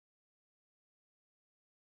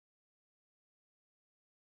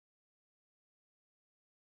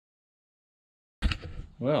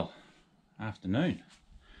Well, afternoon.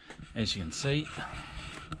 As you can see,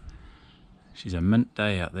 she's a mint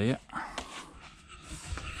day out there.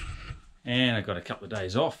 And I got a couple of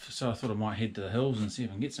days off, so I thought I might head to the hills and see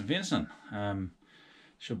if I can get some venison.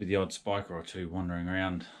 Should be the odd spiker or two wandering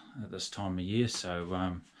around at this time of year,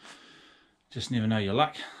 so just never know your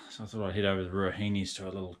luck. So I thought I'd head over to the Ruahines to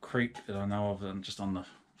a little creek that I know of, just on the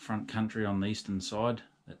front country on the eastern side.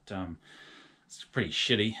 It's pretty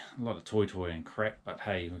shitty, a lot of toy and crap, but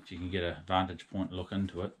hey, if you can get a vantage point and look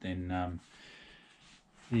into it, then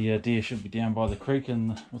the deer should be down by the creek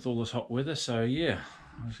and with all this hot weather. So yeah,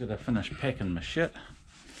 I just got to finish packing my shit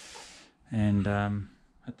and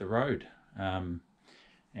hit the road, and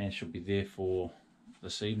should be there for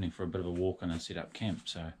this evening for a bit of a walk in and set up camp.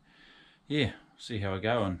 So yeah, see how I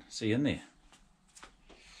go and see you in there.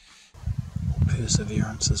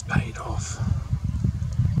 Perseverance has paid off.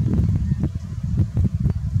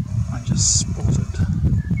 I just spotted.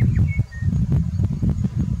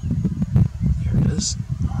 There it is.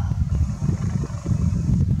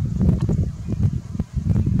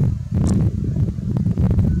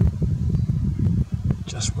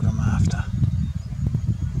 Just what I'm after.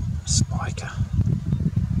 A spiker.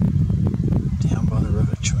 Down by the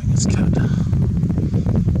river chewing its cud.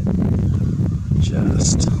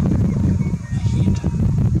 Just ahead.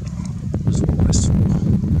 As always saw.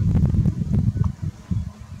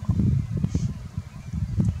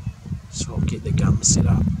 So I'll get the gun set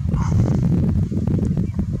up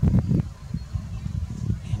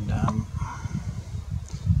and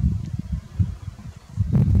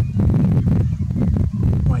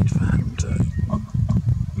wait for him to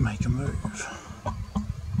make a move.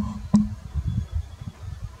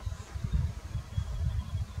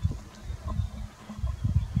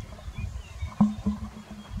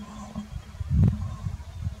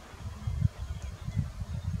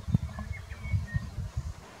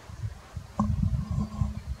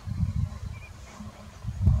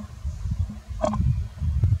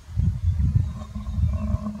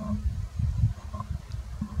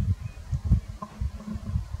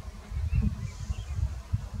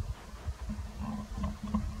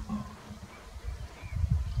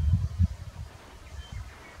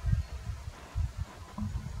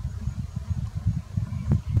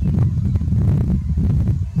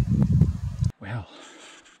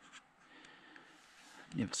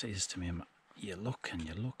 Never says to me, you look and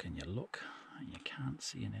you look and you look and you can't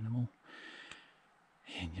see an animal,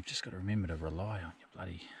 and you've just got to remember to rely on your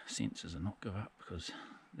bloody senses and not give up, because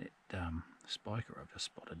that spiker I've just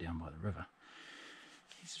spotted down by the river,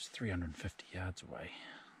 he's just 350 yards away.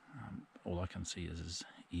 All I can see is his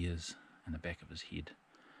ears and the back of his head.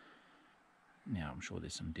 Now I'm sure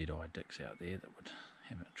there's some dead-eyed dicks out there that would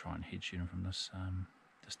have a try and head shoot him from this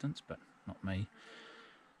distance, but not me.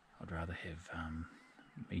 I'd rather have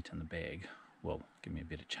meat in the bag. Well, give me a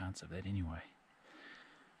better chance of that anyway.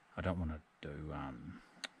 I don't want to do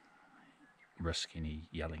risk any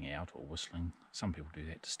yelling out or whistling. Some people do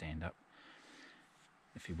that to stand up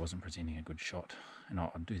if he wasn't presenting a good shot, and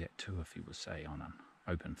I'd do that too if he was, say, on an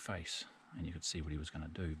open face and you could see what he was going to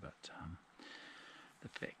do. But the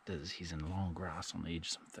fact is, he's in long grass on the edge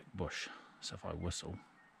of some thick bush, so if I whistle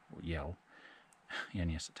or yell, he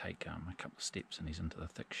only has to take a couple of steps and he's into the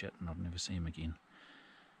thick shit and I'd never see him again.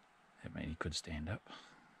 That means he could stand up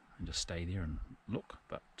and just stay there and look,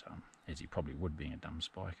 but as he probably would, being a dumb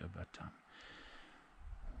spiker, but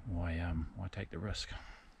why take the risk?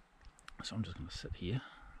 So I'm just going to sit here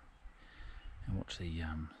and watch the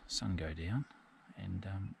sun go down, and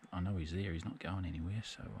I know he's there, he's not going anywhere,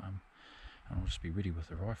 so I'll just be ready with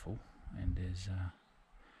the rifle, and as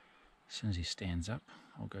soon as he stands up,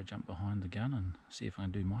 I'll go jump behind the gun and see if I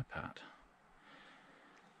can do my part.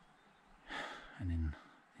 And then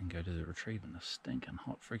go to the retrieve in the stinking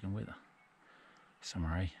hot freaking weather.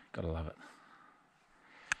 Summer, eh? Gotta love it.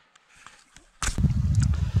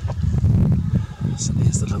 So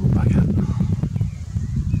there's the little bugger.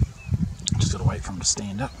 Just gotta wait for him to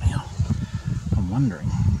stand up now. I'm wondering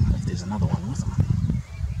if there's another one with him.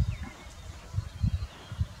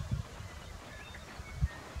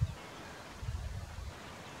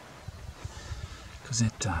 Because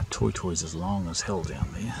that toy's as long as hell down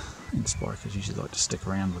there, and spikers usually like to stick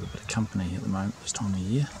around with a bit of company at the moment this time of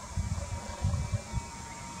year.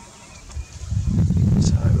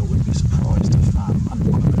 So I wouldn't be surprised if under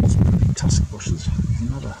one of those pretty tusk bushes there's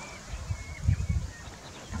another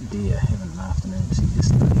deer having an afternoon tea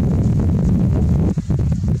yesterday.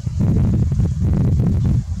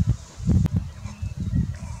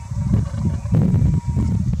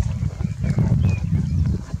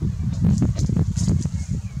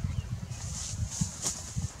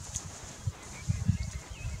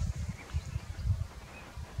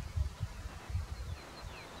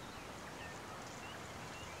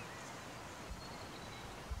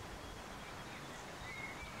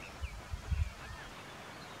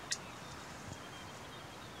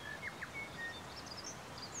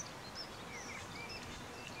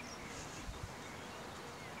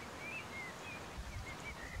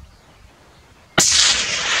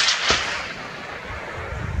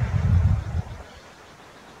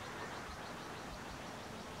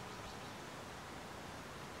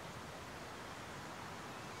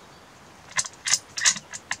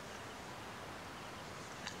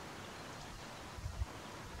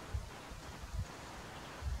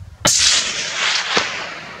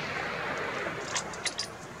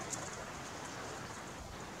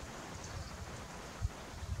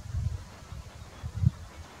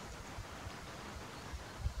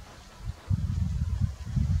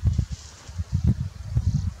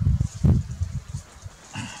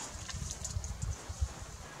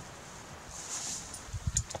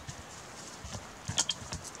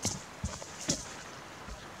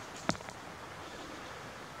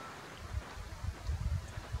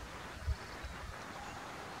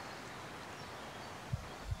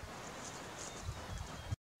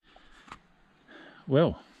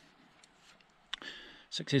 Well,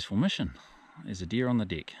 successful mission. There's a deer on the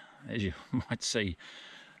deck, as you might see.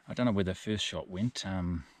 I don't know where the first shot went.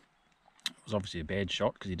 It was obviously a bad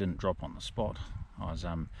shot because he didn't drop on the spot. I was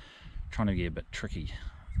trying to get a bit tricky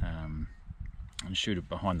and shoot it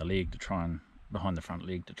behind the leg to try and behind the front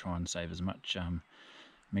leg to try and save as much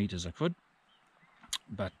meat as I could.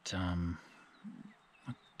 But I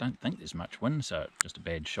don't think there's much wind, so just a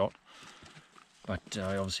bad shot. But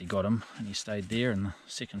I obviously got him, and he stayed there. And the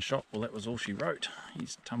second shot, well, that was all she wrote.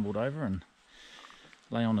 He's tumbled over and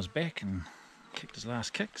lay on his back and kicked his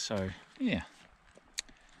last kick. So yeah,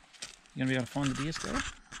 you gonna be able to find the deer, Stella?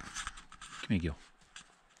 Come here, girl.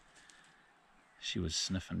 She was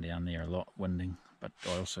sniffing down there a lot, winding. But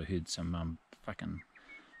I also heard some fucking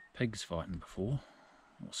pigs fighting before,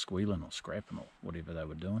 or squealing, or scrapping, or whatever they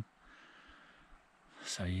were doing.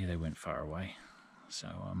 So yeah, they went far away. So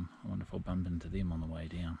I wonder if I'll bump into them on the way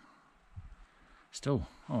down. Still,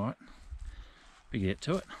 alright. Better get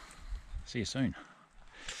to it. See you soon.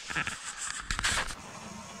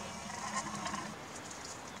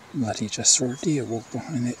 Bloody just saw a deer walk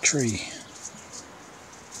behind that tree.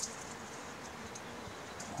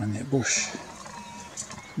 Behind that bush.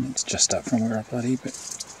 And it's just up from where I bloody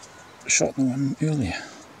shot the one earlier.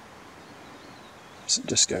 So it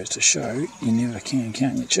just goes to show you never can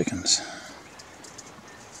count your chickens.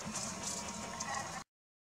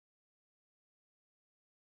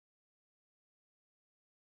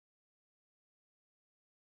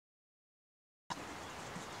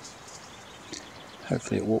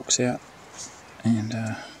 Hopefully it walks out and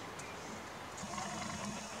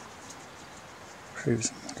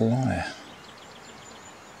proves I'm not a liar.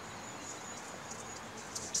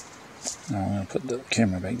 Now I'm going to put the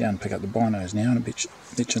camera back down and pick up the binos now, and I bet you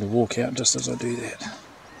it'll walk out just as I do that.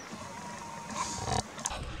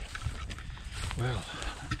 Well,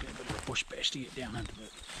 it's been a bit of a bush bash to get down into the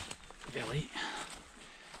valley.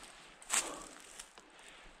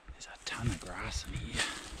 There's a ton of grass in here.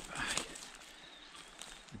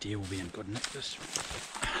 The deer will be in good nick this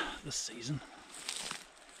season.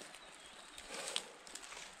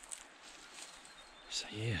 So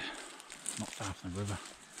yeah, not far from the river.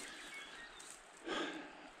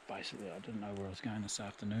 Basically, I didn't know where I was going this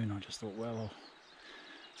afternoon. I just thought, well,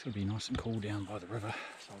 it's going to be nice and cool down by the river,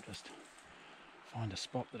 so I'll just find a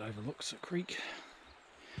spot that overlooks a creek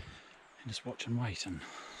and just watch and wait. And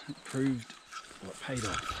it proved, well, it paid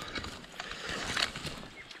off.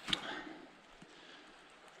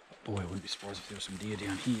 Boy, I wouldn't be surprised if there was some deer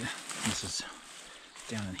down here. This is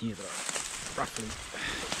down in here that I roughly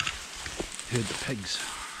heard the pigs.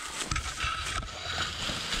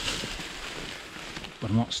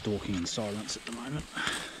 But I'm not stalking in silence at the moment.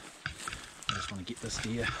 I just want to get this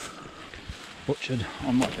deer butchered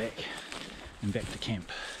on my back and back to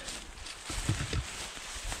camp.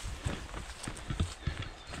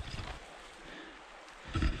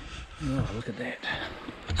 Oh, look at that.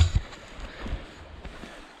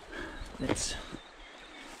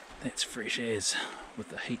 That's fresh as with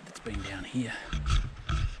the heat that's been down here.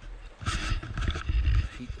 The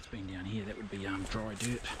heat that's been down here, that would be dry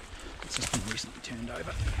dirt. It's just been recently turned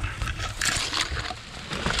over.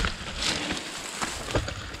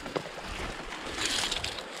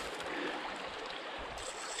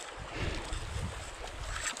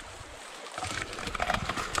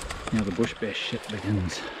 Now the bush bash shit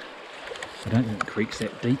begins. I don't think the creek's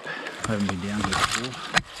that deep. I haven't been down here before.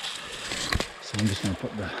 So I'm just going to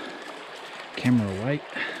put the camera away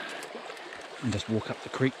and just walk up the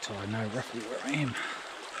creek till I know roughly where I am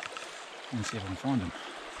and see if I can find him.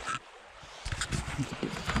 I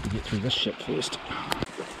have to get through this shit first.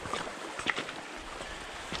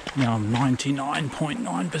 Now I'm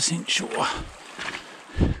 99.9% sure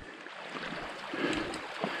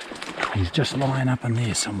he's just lying up in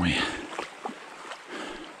there somewhere.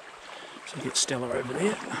 So get Stella over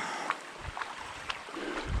there.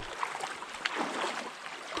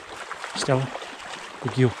 Stella,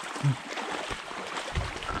 good girl.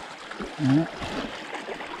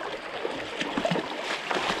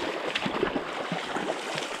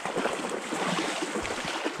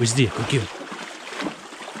 Where's the deer? Good girl.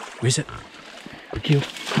 Where's it? Good girl.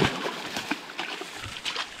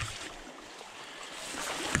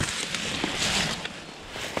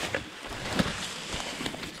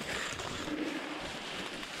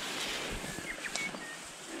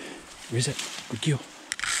 Where's it? Good girl.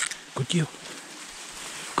 Good girl.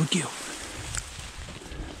 Good girl.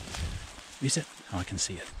 Where's it? Oh, I can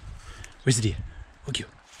see it. Where's the deer? Good girl.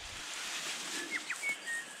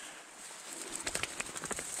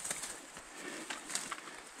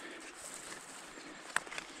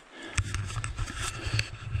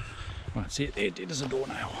 Right, can't see it there, dead as a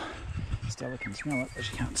doornail. Stella can smell it, but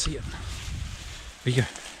she can't see it. There you go.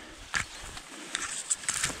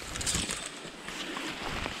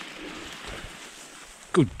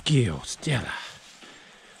 Good girl, Stella.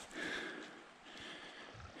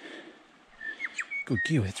 Good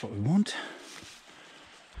girl, that's what we want.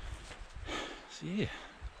 So yeah,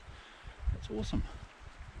 that's awesome.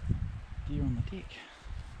 Deer on the deck.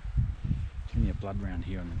 Plenty of blood round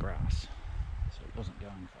here in the grass, so it wasn't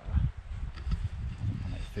going far.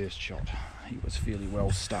 On that first shot, he was fairly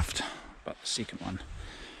well stuffed, but the second one,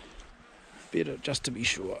 better just to be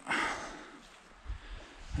sure.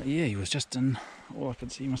 But yeah, he was just in, all I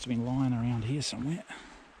could see, he must have been lying around here somewhere.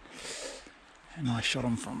 And I shot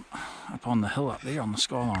him from up on the hill up there on the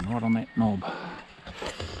skyline, right on that knob.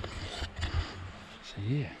 So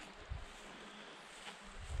yeah.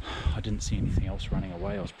 I didn't see anything else running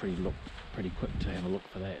away. I was pretty quick to have a look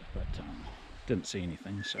for that, but didn't see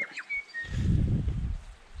anything, so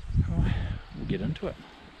we'll get into it.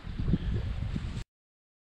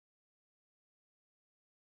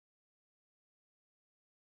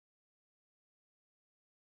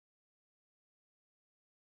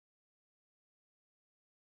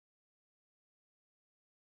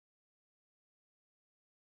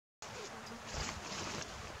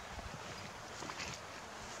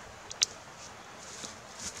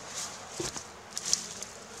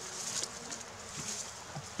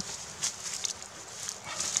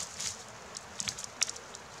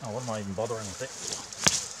 Oh, what am I even bothering with that for?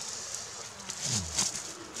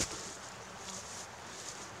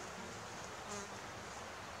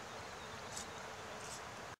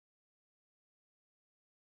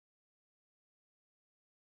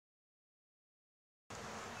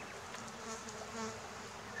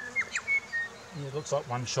 Yeah, it looks like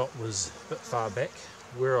one shot was a bit far back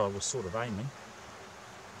where I was sort of aiming,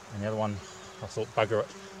 and the other one I thought bugger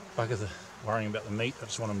the worrying about the meat, I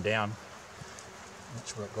just want him down.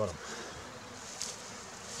 That's where it got him.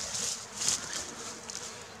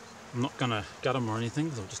 I'm not going to gut him or anything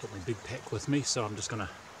because I've just got my big pack with me, so I'm just going to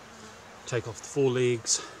take off the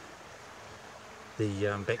forelegs,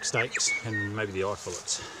 the back steaks and maybe the eye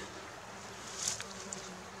fillets,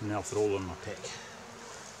 and now I'll fit all in my pack.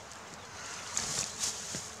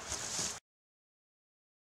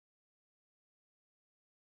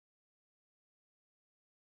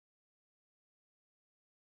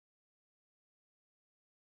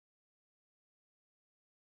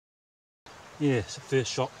 Yeah, it's the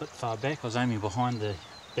first shot a bit far back. I was aiming behind the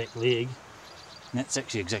back leg, and that's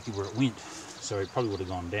actually exactly where it went, so it probably would have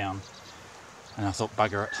gone down. And I thought,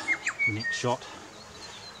 bugger it, the next shot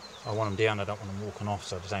I want him down, I don't want him walking off,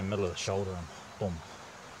 so I just aim middle of the shoulder and boom,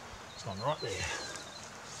 it's gone right there.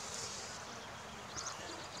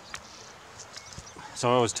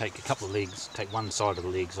 So I always take a couple of legs, take one side of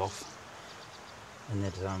the legs off, and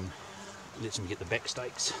that lets me get the back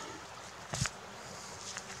steaks.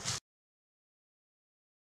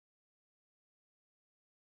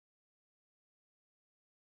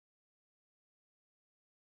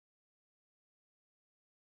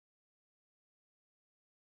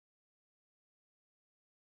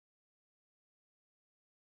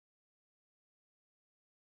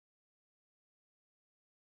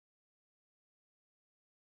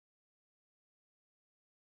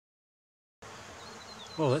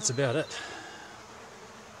 Well, that's about it.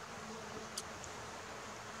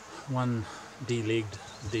 One de-legged,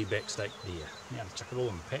 de-back steak deer. Now to chuck it all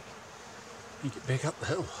in the pack and get back up the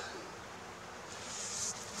hill.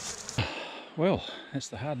 Well, that's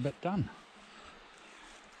the hard bit done.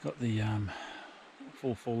 Got the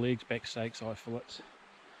full legs, back steaks, eye fillets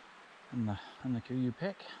in the Kuyu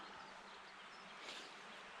pack.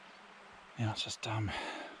 Now it's just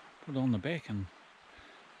put it on the back and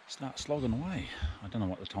start slogging away. I don't know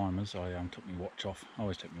what the time is. I took my watch off. I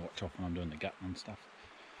always take my watch off when I'm doing the gutting and stuff.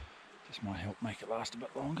 Just might help make it last a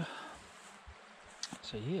bit longer.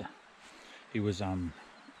 So yeah, he was when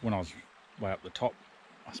I was way up the top,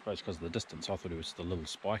 I suppose because of the distance, I thought he was just a little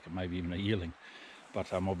spike and maybe even a yearling.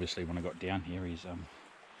 But obviously when I got down here,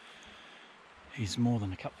 he's more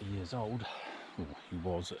than a couple of years old. Well, he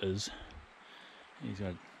is. He's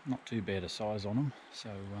got not too bad a size on him. So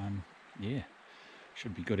yeah.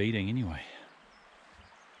 Should be good eating anyway.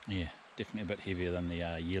 Yeah, definitely a bit heavier than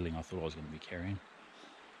the yearling I thought I was going to be carrying.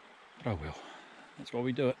 But oh well, that's why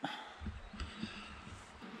we do it.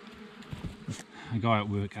 A guy at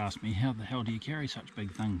work asked me, how the hell do you carry such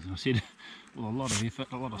big things? And I said, well, a lot of effort,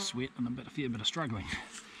 a lot of sweat and a fair bit of struggling.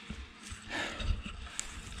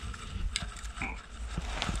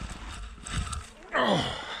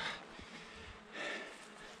 Oh.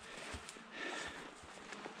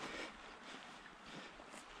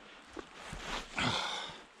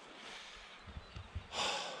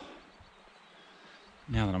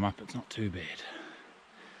 Now that I'm up, it's not too bad.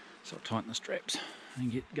 So I'll tighten the straps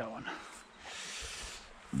and get going.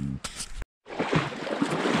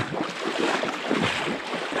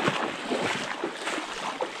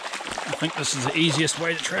 I think this is the easiest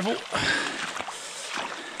way to travel.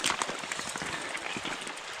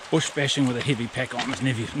 Bush bashing with a heavy pack on is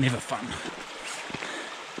never fun.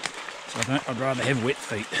 So I'd rather have wet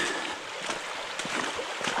feet.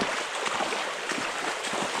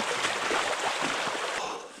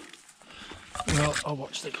 Well, I'll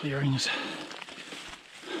watch the clearings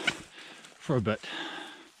for a bit.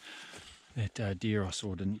 That deer I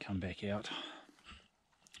saw didn't come back out.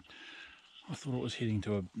 I thought it was heading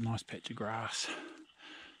to a nice patch of grass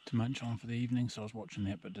to munch on for the evening, so I was watching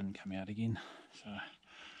that, but didn't come out again. So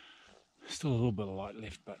still a little bit of light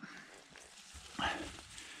left, but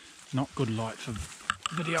not good light for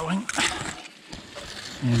videoing.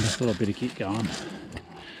 And I thought I'd better keep going.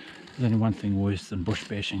 There's only one thing worse than bush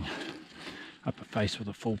bashing up a face with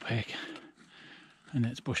a full pack, and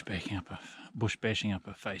that's bush bashing up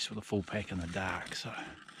a face with a full pack in the dark. So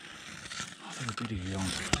I thought I'd better get on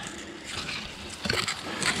to it.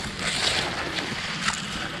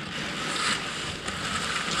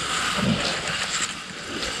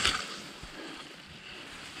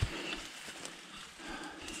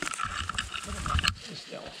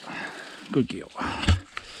 Good girl.